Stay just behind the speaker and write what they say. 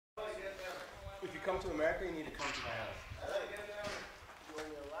If you come to America, you need to come to my house.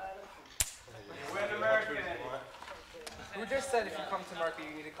 We're in America. Who just said if you come to America,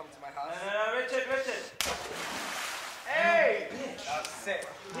 you need to come to my house? Richard. Hey! That's sick.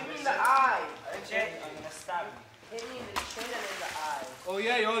 Hit me in the eye. Richard, I'm gonna stab you. Hit me in the chin and in the eye. Oh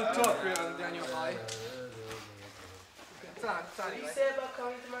yeah, you all talk on Daniel High. What do you say about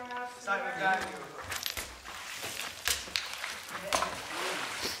coming to my house?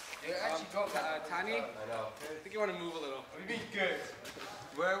 You actually got that, Tanya? I know. I think you want to move a little. We've been good.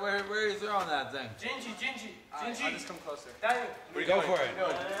 Where is there on that thing? Gingy. I'll just come closer. Daniel. Go for it.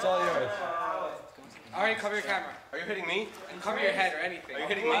 It's all yours. Alright, cover your camera. Are you hitting me? And cover your head or anything. Are you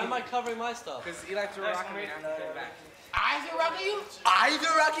hitting me? Why am I covering my stuff? Because he likes to rock me and I have to get back. I do rock you? I do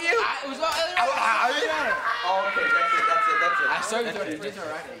rock you? It was all Oh, okay, that's it. I started to just a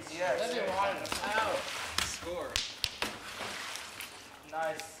record. Yes. Score.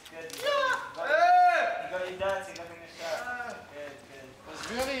 Nice. Good. You got your dance, you got in the shot. Good. It's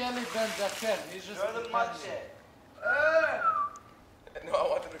really only Ben Zaken. He's just You're the mud shit. No, I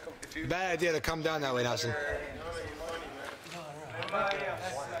wanted to come to you. Bad idea to come down that way, Nelson.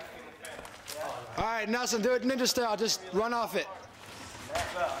 All right, Nelson, do it ninja style. Just run off it.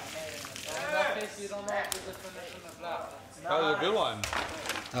 That was a good one.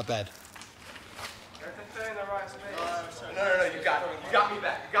 Not bad. No, you got me. You got me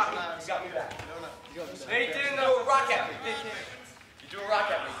back. You got me back. They didn't Do a rock at me. You do a rock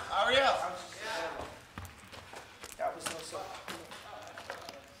at me. Ariel. That was so.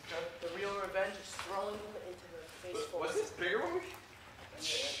 The real revenge is throwing him into the face. Was this bigger one?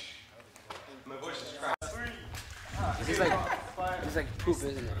 My voice is cracked. It's like poop,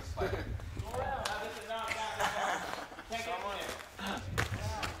 isn't it?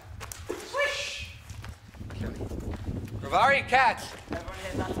 Ravari, catch! Everybody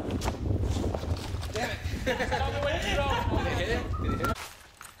had nothing. Damn it. Did it hit it?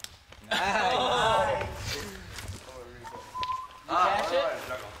 Nice. Catch it?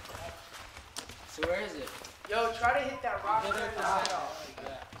 So where is it? Yo, try to hit that rock. You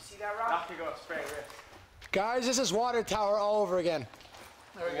see that rock? Knock you go spray wrist. Guys, this is water tower all over again.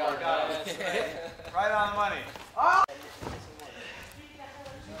 There we go. Got it. Right on the money. Oh!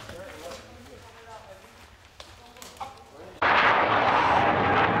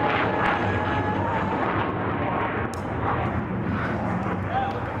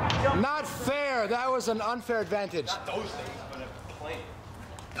 Not fair. That was an unfair advantage. Not those things, but a plane.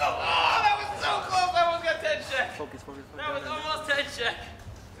 Oh, that was so close. I almost got 10 check. Focus. That was almost 10 check.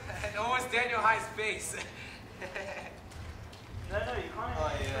 And almost Daniel High's face. No, you can't.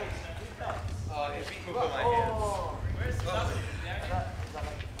 Oh, yeah. Oh, he beat me with my hands. Oh, where's the Oh,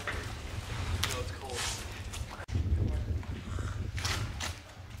 it's cold.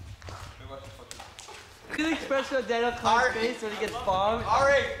 Look at the expression of Daniel Clark's face when he gets bombed.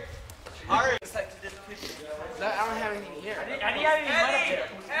 Ari! It's like to this picture. I don't have anything here. I didn't have any money up there.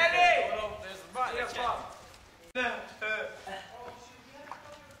 Eddie! There's the button.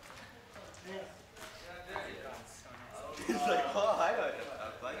 He's like, oh, I know.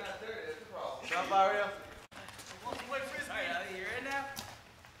 What's up, Mario? You're in now?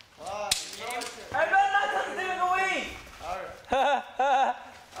 I got nothing to do with the weed.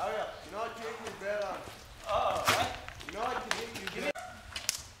 Ariel, you know what you hit your bread on? Oh, what? You know what you hit your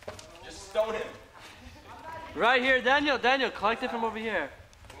Just stone him. Right here, Daniel, collect it from over here. I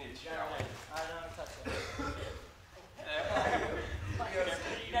need a shower. I don't touch it.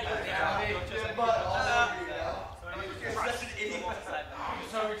 I'm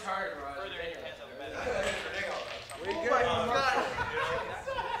so retarded, bro.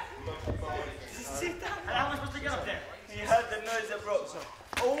 How am I supposed to get up there? He heard the noise that broke.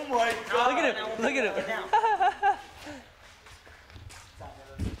 Oh my god. Look at him.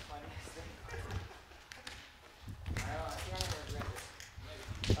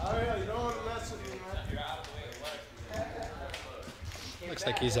 Ariel, you don't want to mess with me, man. Looks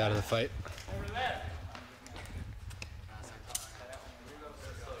like he's out of the fight.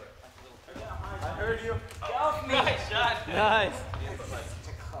 I heard you. Get off me. Nice shot. Nice.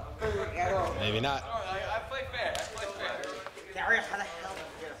 Maybe not. I play fair. Darius, how the hell did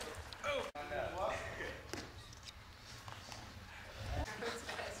you get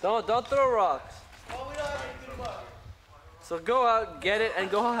him? Don't throw rocks. Oh, we don't have any good luck. So go out, get it, and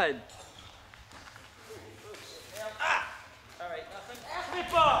go hide. Alright, nothing.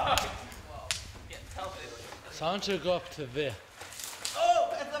 Flipper! Sancho, go up to there. Oh,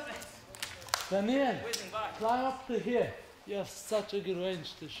 that's up. Daniel, climb up to here. You have such a good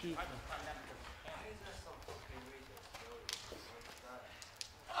range to shoot from.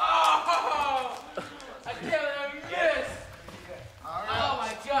 Oh!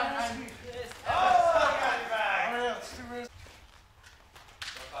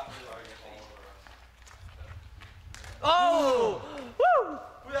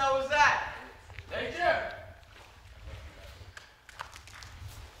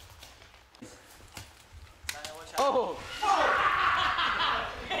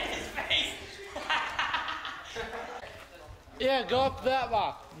 go up that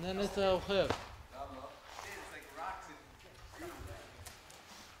rock, and then it'll hit.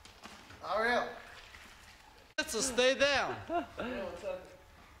 Ariel. So stay down.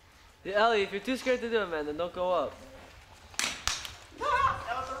 Yeah, Ellie, if you're too scared to do it, man, then don't go up.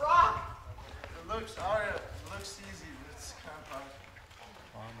 That was a rock. It looks, Ariel, it looks easy, but it's kind of hard.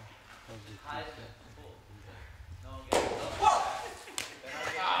 That'd be nice there.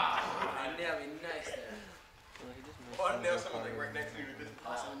 I want to nail someone like right next to you with this.